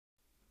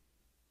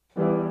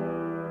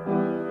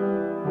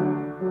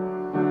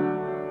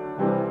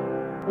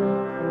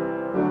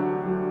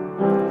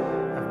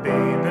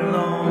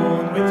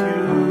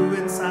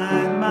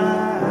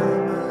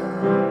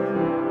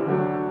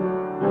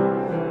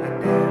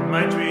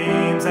My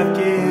dreams have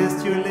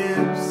kissed your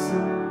lips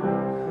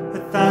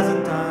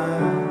 1,000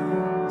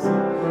 times.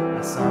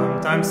 I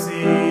sometimes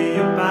see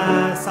you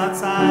pass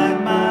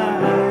outside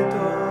my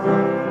door.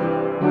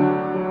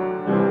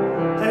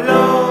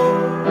 Hello,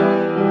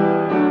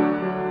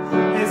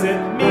 is it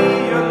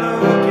me you're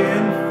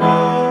looking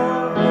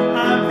for?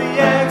 I'm the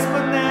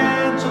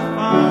exponential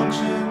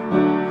function,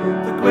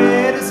 the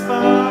greatest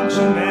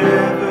function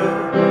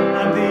ever.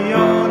 I'm the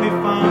only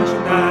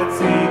function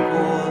that's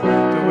equal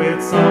to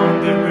its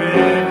own derivative.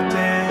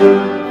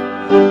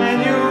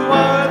 And you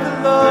are the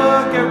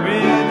logarithm.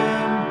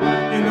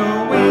 You know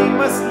we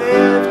must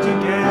live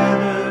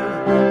together.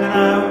 And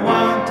I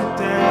want to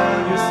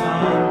tell you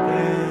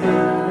something.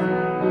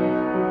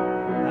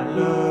 I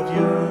love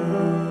you.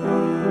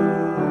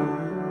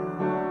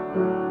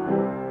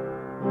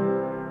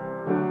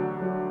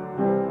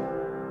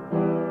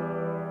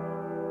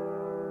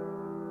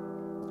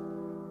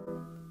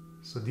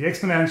 So the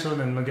exponential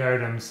and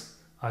logarithms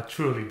are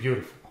truly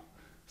beautiful.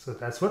 So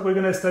that's what we're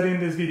going to study in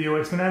this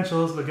video: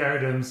 exponentials,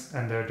 logarithms,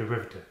 and their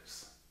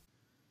derivatives.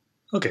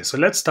 Okay, so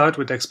let's start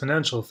with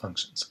exponential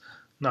functions.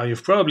 Now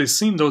you've probably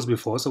seen those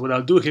before, so what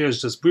I'll do here is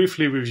just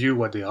briefly review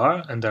what they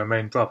are and their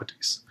main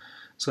properties.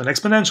 So an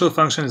exponential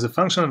function is a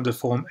function of the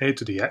form a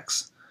to the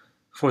x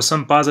for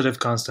some positive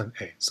constant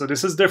a. So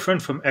this is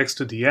different from x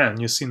to the n.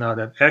 You see now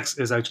that x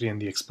is actually in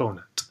the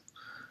exponent.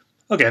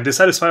 Okay, and they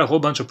satisfy a whole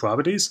bunch of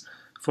properties.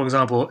 For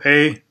example,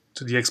 a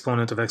to the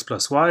exponent of x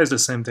plus y is the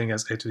same thing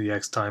as a to the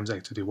x times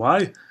a to the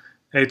y.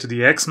 A to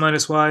the x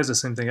minus y is the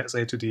same thing as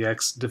a to the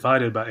x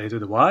divided by a to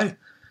the y.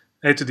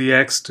 A to the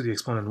x to the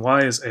exponent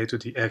y is a to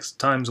the x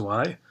times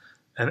y.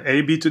 And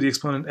ab to the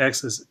exponent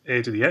x is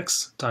a to the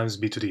x times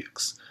b to the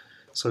x.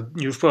 So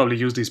you've probably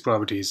used these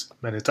properties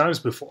many times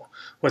before.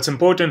 What's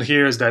important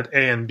here is that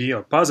a and b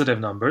are positive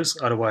numbers,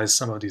 otherwise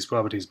some of these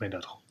properties may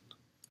not hold.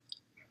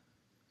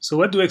 So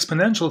what do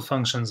exponential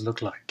functions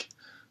look like?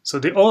 So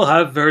they all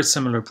have very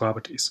similar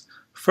properties.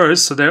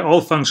 First, so they're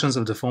all functions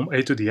of the form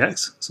a to the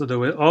x, so they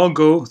will all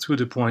go through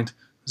the point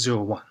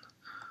 0, 1.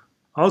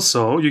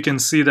 Also, you can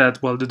see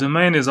that, well, the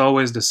domain is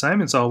always the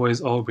same. It's always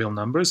all real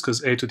numbers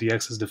because a to the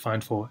x is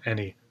defined for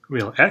any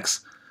real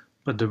x.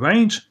 But the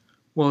range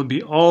will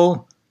be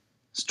all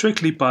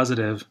strictly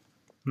positive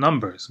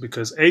numbers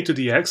because a to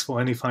the x for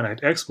any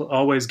finite x will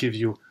always give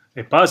you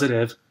a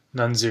positive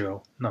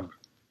non-zero number.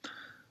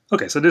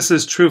 Okay, so this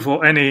is true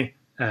for any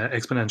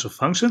exponential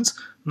functions.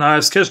 Now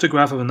I've sketched a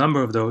graph of a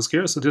number of those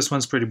here. So this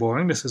one's pretty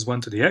boring. This is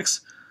 1 to the x.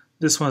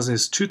 This one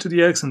is 2 to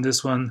the x, and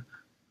this one,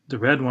 the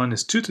red one,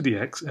 is 2 to the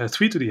x,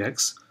 3 to the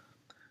x.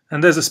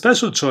 And there's a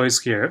special choice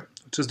here,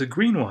 which is the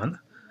green one,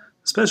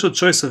 special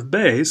choice of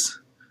base.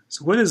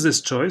 So what is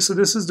this choice? So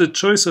this is the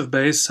choice of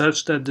base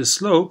such that the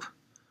slope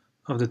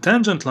of the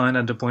tangent line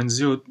at the point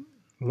 0,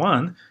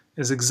 1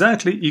 is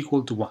exactly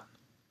equal to 1.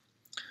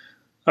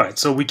 Alright,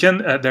 so we can,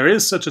 there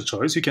is such a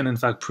choice. You can in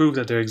fact prove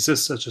that there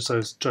exists such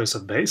a choice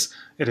of base.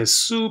 It is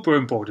super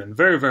important,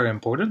 very, very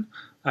important.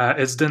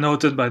 It's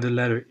denoted by the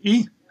letter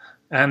E,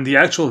 and the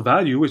actual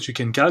value, which you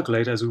can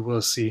calculate as we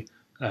will see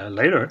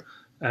later,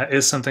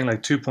 is something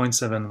like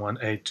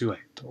 2.71828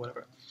 or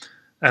whatever.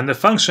 And the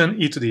function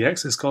e to the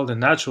x is called a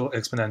natural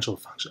exponential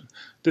function.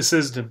 This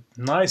is the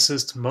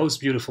nicest, most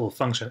beautiful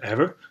function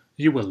ever.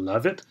 You will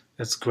love it.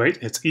 It's great,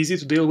 it's easy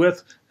to deal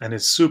with, and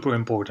it's super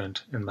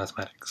important in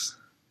mathematics.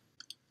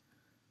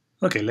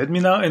 Okay, let me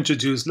now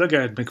introduce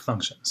logarithmic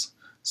functions.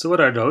 So what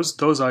are those?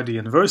 Those are the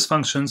inverse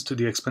functions to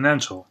the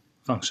exponential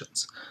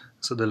functions.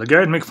 So the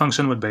logarithmic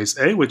function with base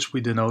a, which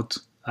we denote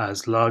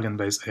as log and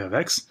base a of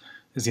x,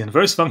 is the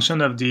inverse function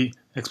of the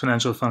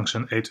exponential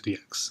function a to the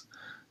x.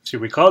 If you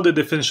recall the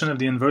definition of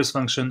the inverse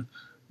function,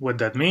 what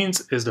that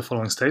means is the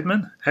following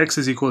statement: x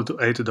is equal to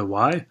a to the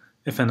y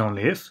if and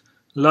only if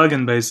log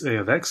and base a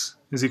of x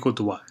is equal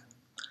to y.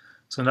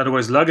 So in other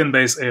words, log and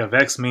base a of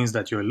x means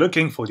that you're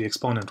looking for the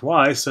exponent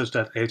y such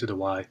that a to the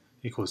y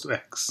equals to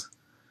x.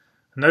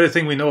 Another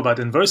thing we know about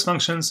inverse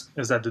functions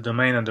is that the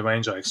domain and the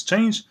range are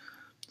exchanged.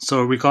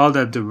 So recall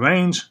that the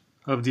range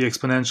of the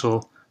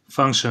exponential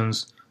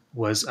functions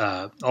was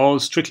all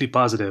strictly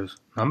positive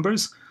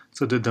numbers.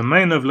 So the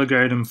domain of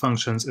logarithm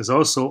functions is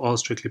also all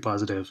strictly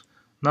positive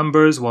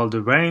numbers, while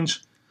the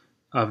range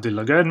of the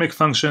logarithmic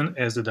function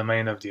is the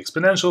domain of the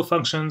exponential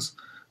functions,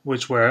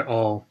 which were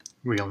all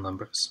real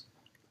numbers.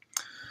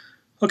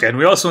 Okay, and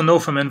we also know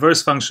from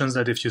inverse functions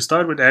that if you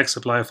start with x,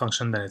 apply a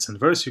function, then its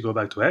inverse, you go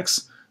back to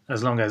x,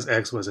 as long as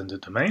x was in the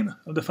domain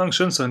of the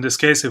function. So in this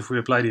case, if we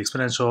apply the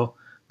exponential,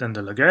 then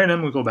the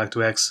logarithm, we go back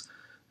to x,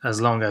 as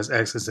long as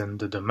x is in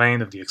the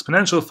domain of the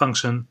exponential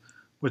function,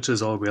 which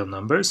is all real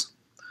numbers.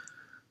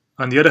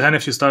 On the other hand,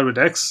 if you start with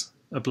x,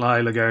 apply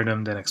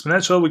logarithm, then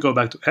exponential, we go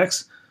back to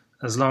x,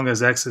 as long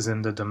as x is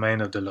in the domain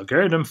of the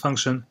logarithm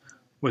function,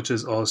 which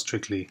is all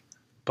strictly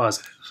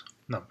positive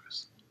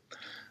numbers.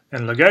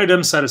 And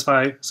logarithms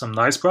satisfy some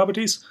nice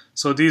properties.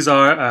 So these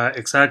are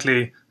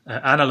exactly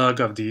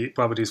analog of the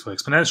properties for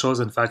exponentials.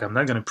 In fact, I'm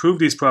not going to prove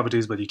these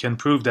properties, but you can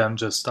prove them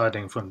just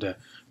starting from the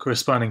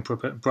corresponding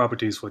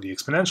properties for the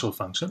exponential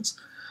functions.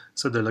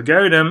 So the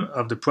logarithm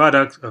of the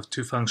product of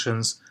two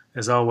functions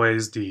is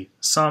always the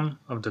sum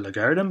of the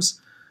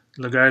logarithms.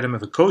 Logarithm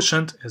of a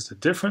quotient is the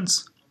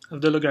difference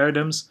of the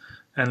logarithms,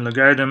 and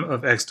logarithm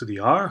of x to the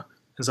r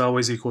is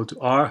always equal to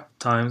r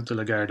times the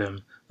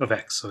logarithm of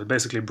x. So it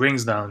basically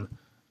brings down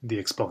the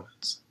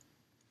exponents.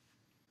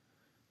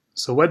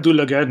 So what do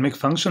logarithmic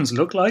functions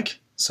look like?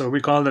 So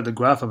recall that the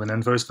graph of an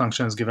inverse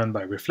function is given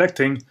by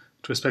reflecting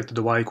with respect to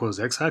the y equals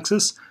x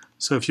axis.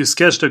 So if you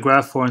sketch the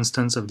graph, for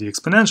instance, of the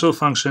exponential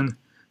function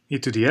e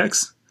to the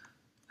x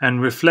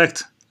and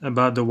reflect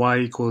about the y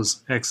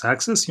equals x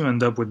axis, you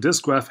end up with this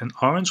graph in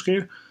orange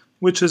here,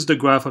 which is the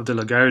graph of the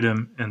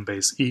logarithm in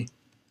base e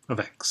of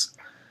x.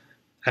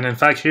 And in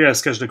fact, here I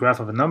sketched the graph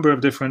of a number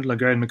of different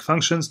logarithmic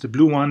functions. The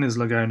blue one is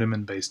logarithm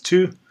in base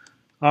 2,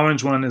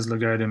 orange one is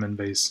logarithm in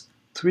base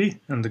 3,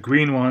 and the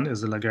green one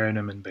is the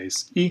logarithm in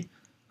base e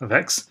of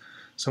x.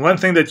 So one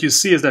thing that you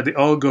see is that they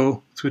all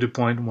go through the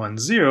point 1,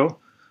 0,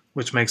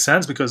 which makes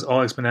sense because all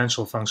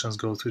exponential functions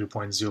go through the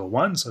point 0,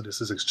 1, so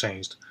this is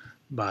exchanged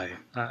by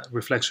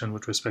reflection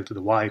with respect to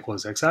the y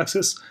equals x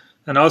axis.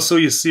 And also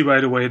you see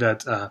right away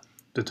that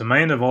the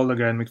domain of all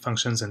logarithmic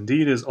functions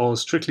indeed is all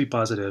strictly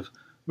positive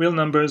real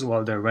numbers,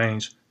 while their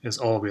range is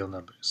all real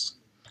numbers.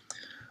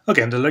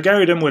 Okay, and the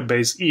logarithm with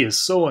base e is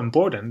so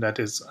important that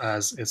it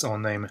has its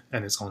own name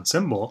and its own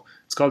symbol.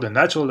 It's called the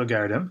natural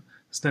logarithm.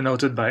 It's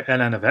denoted by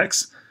ln of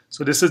x.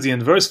 So this is the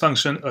inverse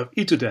function of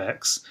e to the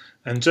x.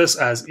 And just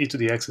as e to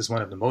the x is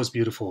one of the most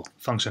beautiful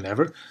function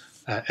ever,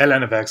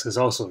 ln of x is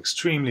also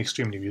extremely,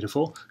 extremely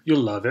beautiful. You'll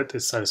love it.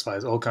 It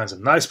satisfies all kinds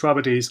of nice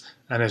properties,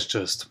 and it's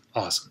just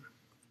awesome.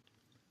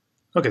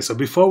 Okay, so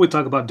before we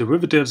talk about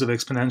derivatives of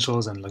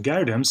exponentials and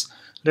logarithms,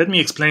 let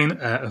me explain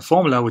a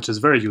formula which is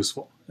very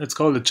useful. It's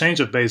called the change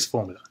of base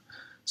formula.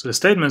 So the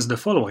statement is the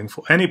following.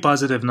 For any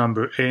positive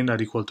number a not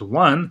equal to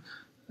 1,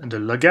 the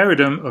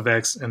logarithm of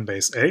x in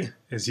base a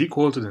is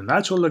equal to the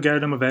natural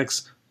logarithm of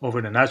x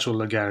over the natural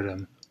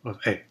logarithm of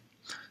a.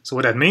 So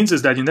what that means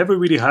is that you never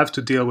really have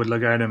to deal with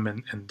logarithm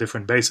in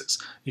different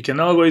bases. You can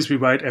always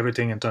rewrite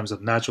everything in terms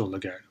of natural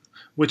logarithm,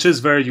 which is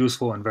very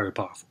useful and very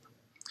powerful.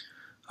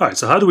 Alright,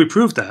 so how do we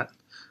prove that?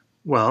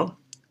 Well,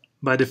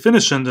 by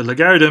definition, the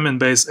logarithm in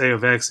base a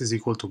of x is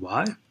equal to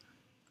y,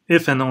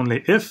 if and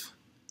only if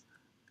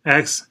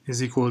x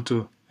is equal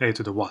to a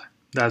to the y.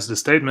 That's the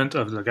statement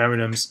of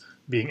logarithms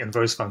being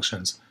inverse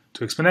functions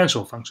to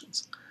exponential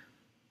functions.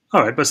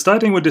 Alright, but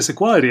starting with this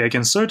equality, I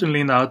can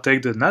certainly now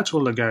take the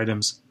natural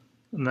logarithm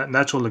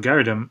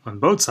on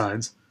both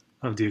sides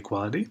of the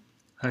equality,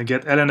 and I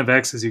get ln of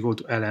x is equal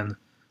to ln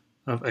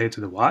of a to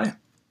the y.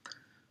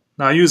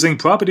 Now, using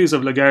properties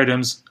of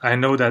logarithms, I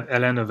know that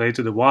ln of a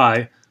to the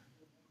y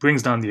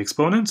brings down the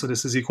exponent, so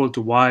this is equal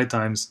to y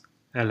times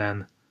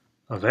ln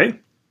of a.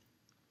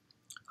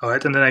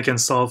 Alright, and then I can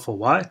solve for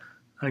y.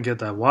 I get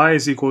that y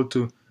is equal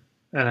to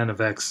ln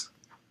of x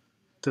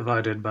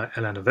divided by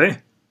ln of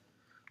a.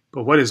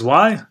 But what is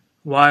y?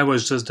 Y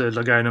was just the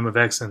logarithm of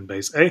x in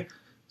base a,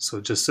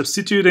 so just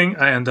substituting,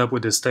 I end up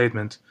with this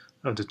statement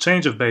of the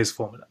change of base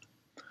formula.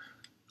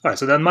 Alright,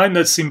 so that might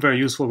not seem very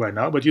useful right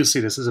now, but you see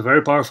this is a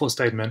very powerful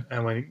statement,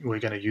 and we're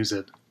going to use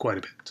it quite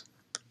a bit.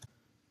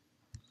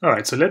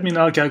 Alright, so let me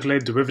now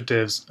calculate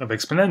derivatives of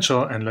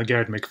exponential and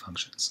logarithmic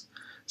functions.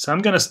 So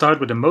I'm going to start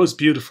with the most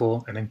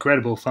beautiful and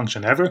incredible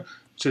function ever,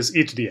 which is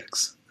e to the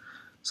x.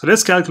 So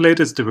let's calculate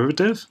its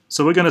derivative.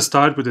 So we're going to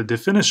start with the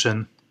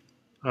definition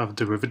of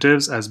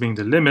derivatives as being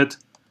the limit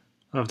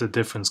of the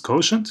difference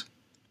quotient.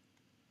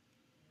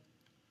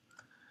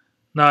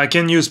 Now I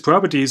can use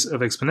properties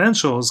of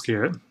exponentials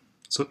here.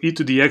 So e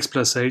to the x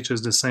plus h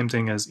is the same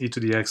thing as e to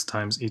the x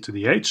times e to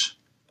the h.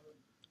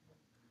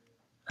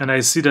 And I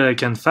see that I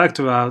can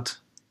factor out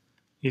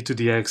e to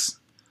the x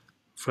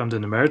from the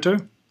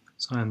numerator.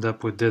 So I end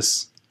up with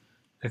this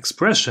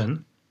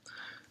expression.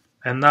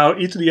 And now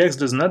e to the x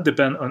does not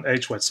depend on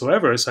h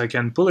whatsoever, so I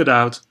can pull it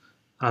out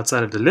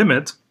outside of the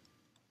limit.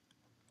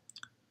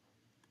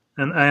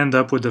 And I end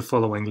up with the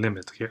following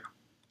limit here.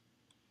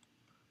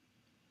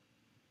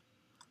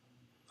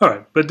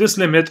 Alright, but this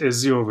limit is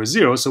 0 over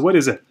 0, so what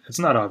is it? It's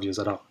not obvious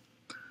at all.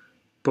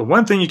 But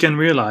one thing you can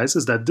realize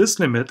is that this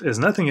limit is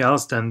nothing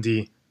else than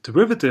the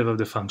derivative of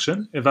the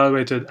function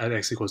evaluated at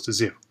x equals to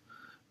 0.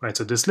 Right,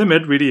 so this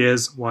limit really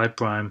is y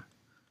prime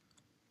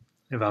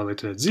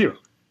evaluated at 0.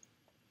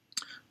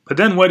 But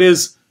then what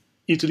is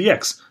e to the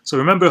x? So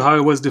remember how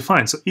it was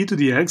defined. So e to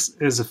the x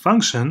is a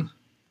function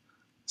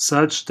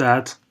such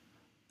that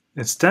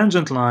its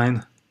tangent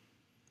line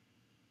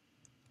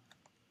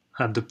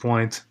at the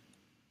point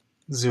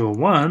 0,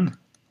 1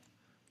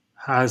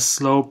 has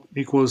slope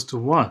equals to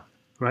 1,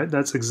 right?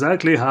 That's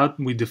exactly how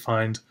we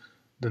defined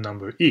the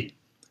number e.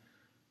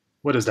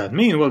 What does that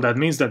mean? Well, that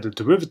means that the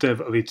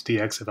derivative of e to the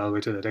x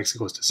evaluated at x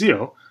equals to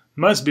 0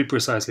 must be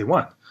precisely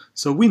 1.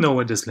 So we know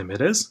what this limit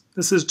is.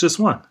 This is just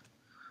 1.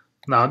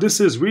 Now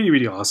this is really,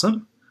 really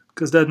awesome,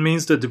 because that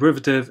means the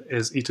derivative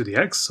is e to the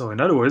x. So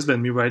in other words, let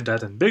me write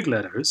that in big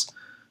letters.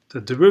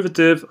 The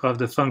derivative of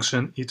the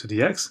function e to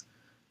the x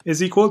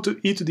is equal to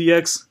e to the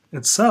x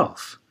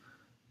itself.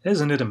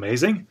 Isn't it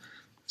amazing?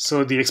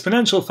 So the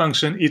exponential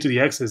function e to the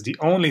x is the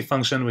only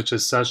function which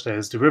is such that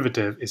its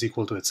derivative is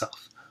equal to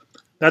itself.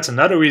 That's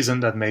another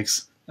reason that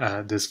makes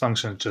this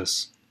function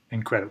just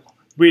incredible.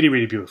 Really,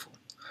 really beautiful.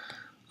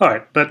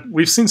 Alright, but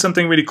we've seen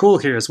something really cool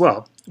here as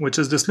well, which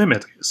is this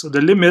limit. So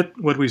the limit,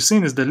 what we've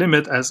seen is the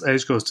limit as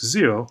h goes to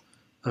 0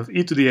 of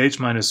e to the h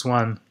minus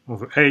 1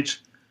 over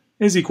h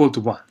is equal to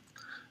 1.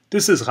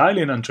 This is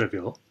highly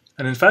non-trivial,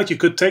 and in fact you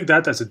could take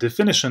that as a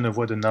definition of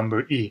what the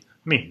number e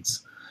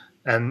means.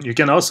 And you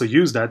can also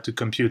use that to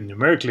compute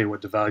numerically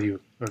what the value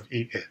of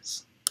e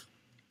is.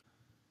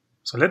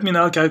 So let me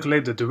now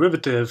calculate the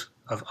derivative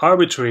of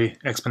arbitrary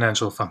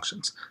exponential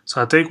functions.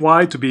 So I'll take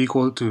y to be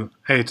equal to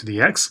a to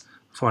the x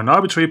for an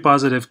arbitrary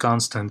positive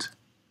constant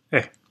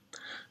a.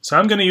 So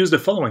I'm going to use the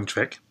following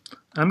trick.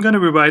 I'm going to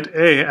rewrite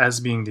a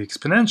as being the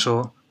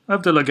exponential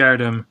of the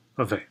logarithm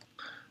of a.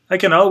 I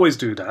can always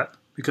do that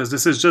because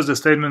this is just a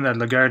statement that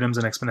logarithms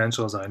and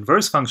exponentials are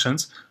inverse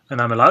functions,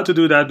 and I'm allowed to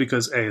do that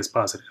because a is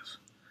positive.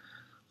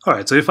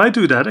 Alright, so if I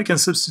do that, I can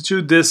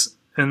substitute this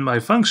in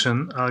my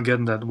function. I'll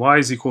get that y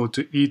is equal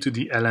to e to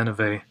the ln of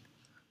a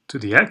to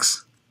the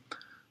x.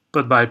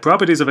 But by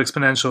properties of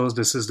exponentials,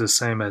 this is the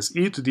same as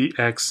e to the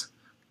x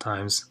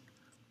times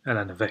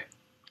ln of a.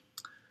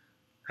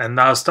 And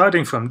now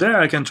starting from there,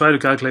 I can try to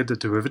calculate the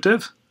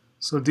derivative.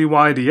 So dy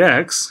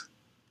dx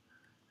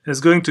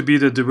is going to be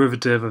the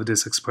derivative of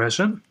this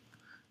expression,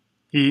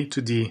 e to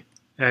the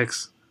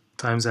x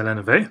times ln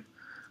of a.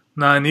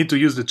 Now I need to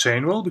use the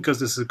chain rule because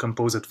this is a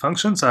composite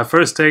function. So I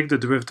first take the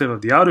derivative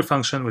of the outer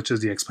function, which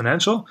is the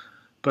exponential.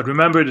 But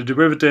remember, the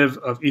derivative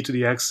of e to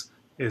the x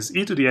is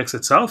e to the x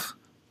itself.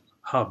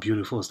 How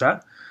beautiful is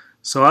that?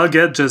 So I'll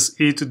get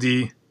just e to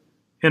the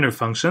inner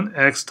function,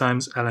 x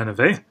times ln of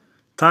a,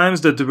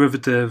 times the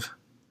derivative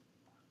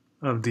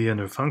of the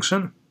inner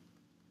function.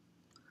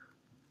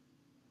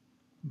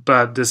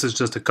 But this is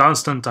just a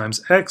constant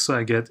times x, so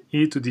I get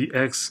e to the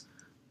x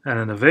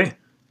ln of a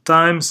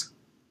times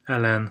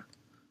ln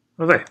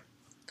of a.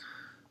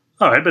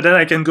 Alright, but then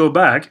I can go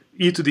back.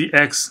 E to the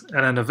x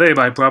ln of a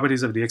by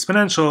properties of the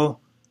exponential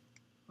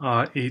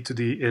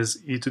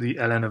is e to the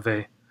ln of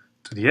a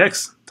to the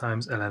x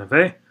times ln of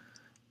a.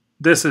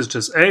 This is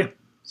just a,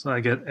 so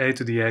I get a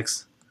to the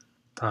x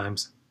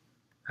times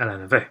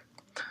ln of a.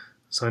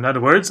 So in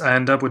other words, I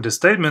end up with the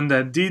statement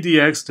that d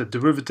dx, the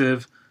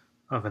derivative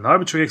of an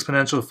arbitrary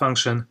exponential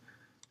function,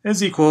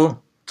 is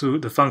equal to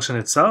the function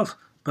itself,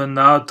 but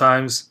now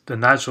times the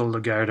natural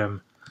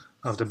logarithm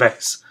of the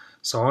base.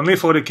 So only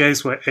for the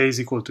case where a is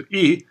equal to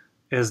e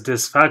is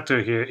this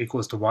factor here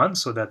equals to 1,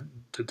 so that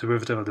the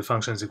derivative of the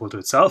function is equal to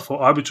itself. For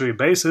arbitrary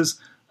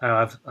bases,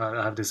 I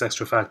have this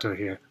extra factor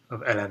here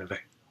of ln of a.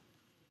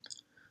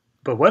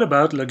 But what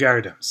about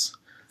logarithms?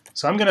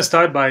 So I'm going to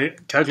start by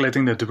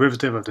calculating the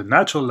derivative of the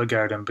natural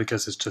logarithm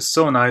because it's just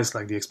so nice,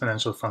 like the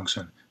exponential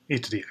function e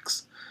to the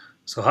x.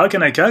 So how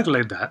can I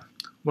calculate that?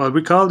 Well,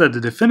 recall that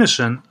the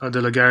definition of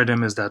the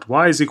logarithm is that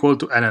y is equal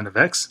to ln of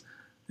x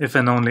if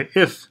and only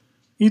if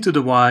e to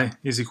the y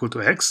is equal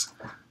to x.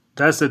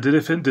 That's the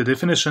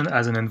definition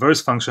as an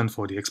inverse function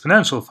for the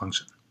exponential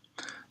function.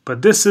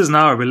 But this is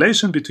now a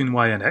relation between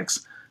y and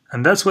x,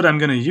 and that's what I'm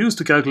going to use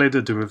to calculate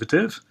the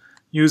derivative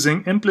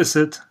using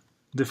implicit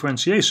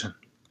differentiation.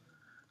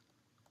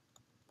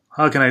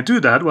 How can I do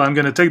that? Well, I'm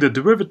going to take the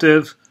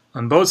derivative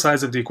on both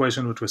sides of the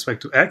equation with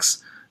respect to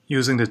x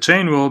using the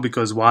chain rule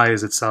because y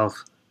is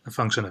itself a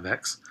function of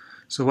x.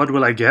 So what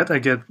will I get? I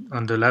get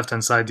on the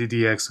left-hand side d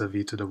dx of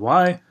e to the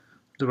y,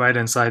 the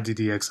right-hand side d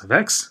dx of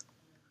x.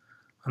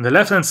 On the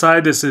left-hand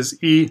side, this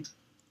is e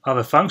of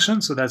a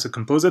function, so that's a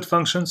composite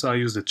function, so I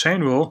use the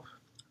chain rule.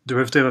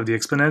 Derivative of the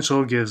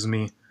exponential gives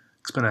me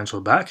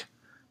exponential back,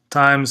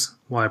 times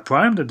y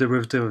prime, the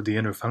derivative of the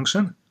inner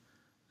function.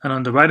 And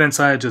on the right-hand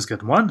side, I just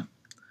get 1.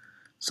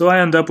 So I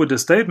end up with the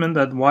statement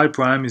that y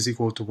prime is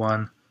equal to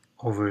 1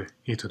 over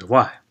e to the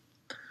y.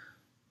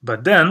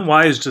 But then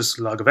y is just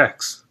log of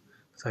x.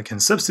 So I can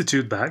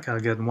substitute back. I'll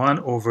get 1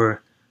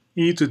 over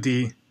e to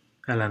the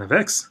ln of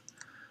x.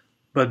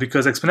 But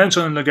because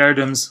exponential and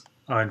logarithms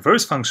are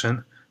inverse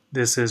function,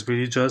 this is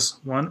really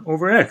just 1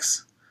 over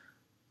x.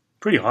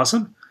 Pretty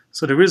awesome.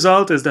 So the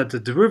result is that the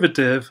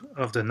derivative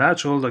of the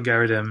natural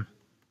logarithm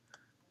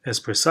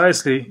is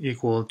precisely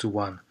equal to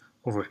 1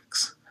 over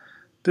x.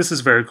 This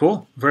is very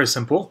cool, very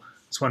simple.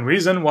 It's one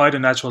reason why the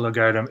natural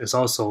logarithm is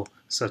also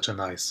such a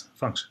nice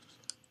function.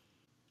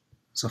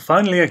 So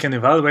finally, I can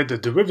evaluate the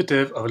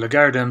derivative of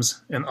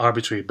logarithms in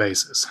arbitrary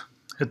bases.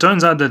 It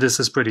turns out that this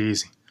is pretty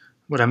easy.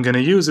 What I'm going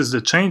to use is the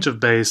change of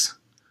base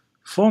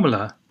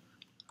formula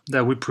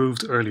that we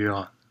proved earlier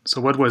on.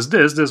 So what was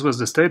this? This was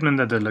the statement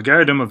that the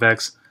logarithm of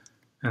x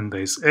in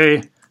base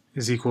a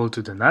is equal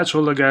to the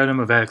natural logarithm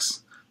of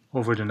x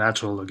over the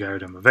natural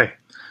logarithm of a.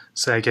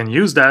 So I can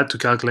use that to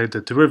calculate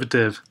the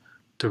derivative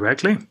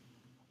directly.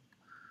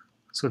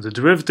 So the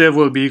derivative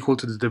will be equal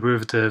to the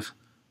derivative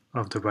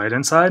of the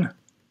right-hand side.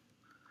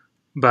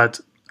 But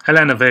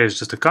ln of a is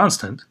just a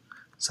constant,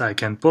 so I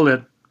can pull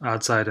it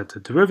outside of the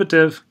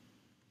derivative.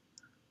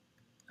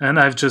 And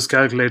I've just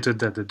calculated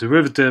that the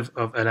derivative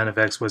of ln of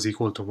x was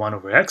equal to 1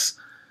 over x.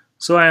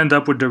 So I end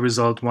up with the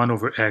result 1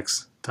 over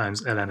x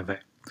times ln of a.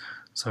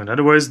 So in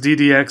other words, d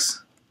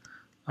dx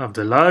of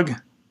the log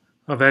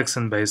of x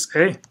in base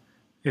a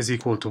is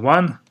equal to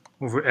 1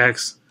 over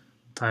x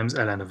times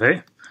ln of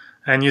a.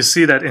 And you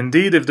see that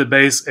indeed if the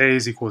base a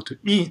is equal to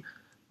e,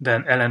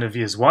 then ln of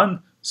e is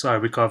 1, so I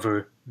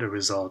recover the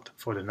result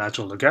for the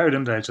natural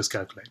logarithm that I just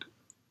calculated.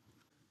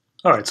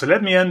 Alright, so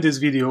let me end this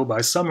video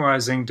by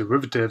summarizing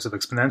derivatives of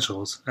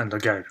exponentials and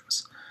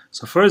logarithms.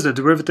 So first, the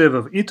derivative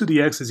of e to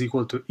the x is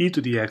equal to e to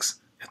the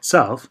x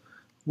itself,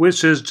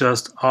 which is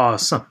just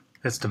awesome.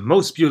 It's the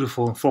most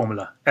beautiful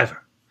formula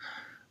ever.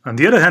 On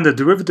the other hand, the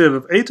derivative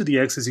of a to the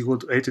x is equal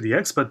to a to the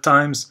x, but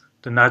times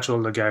the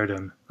natural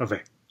logarithm of a.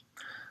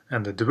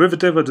 And the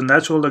derivative of the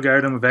natural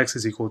logarithm of x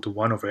is equal to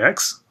 1 over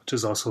x, which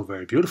is also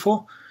very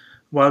beautiful,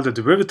 while the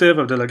derivative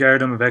of the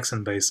logarithm of x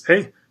in base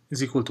a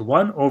is equal to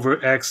 1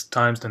 over x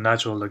times the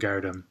natural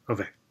logarithm of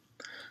a.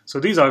 So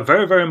these are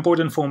very, very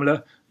important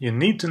formula. You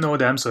need to know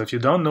them, so if you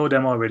don't know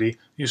them already,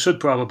 you should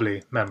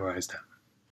probably memorize them.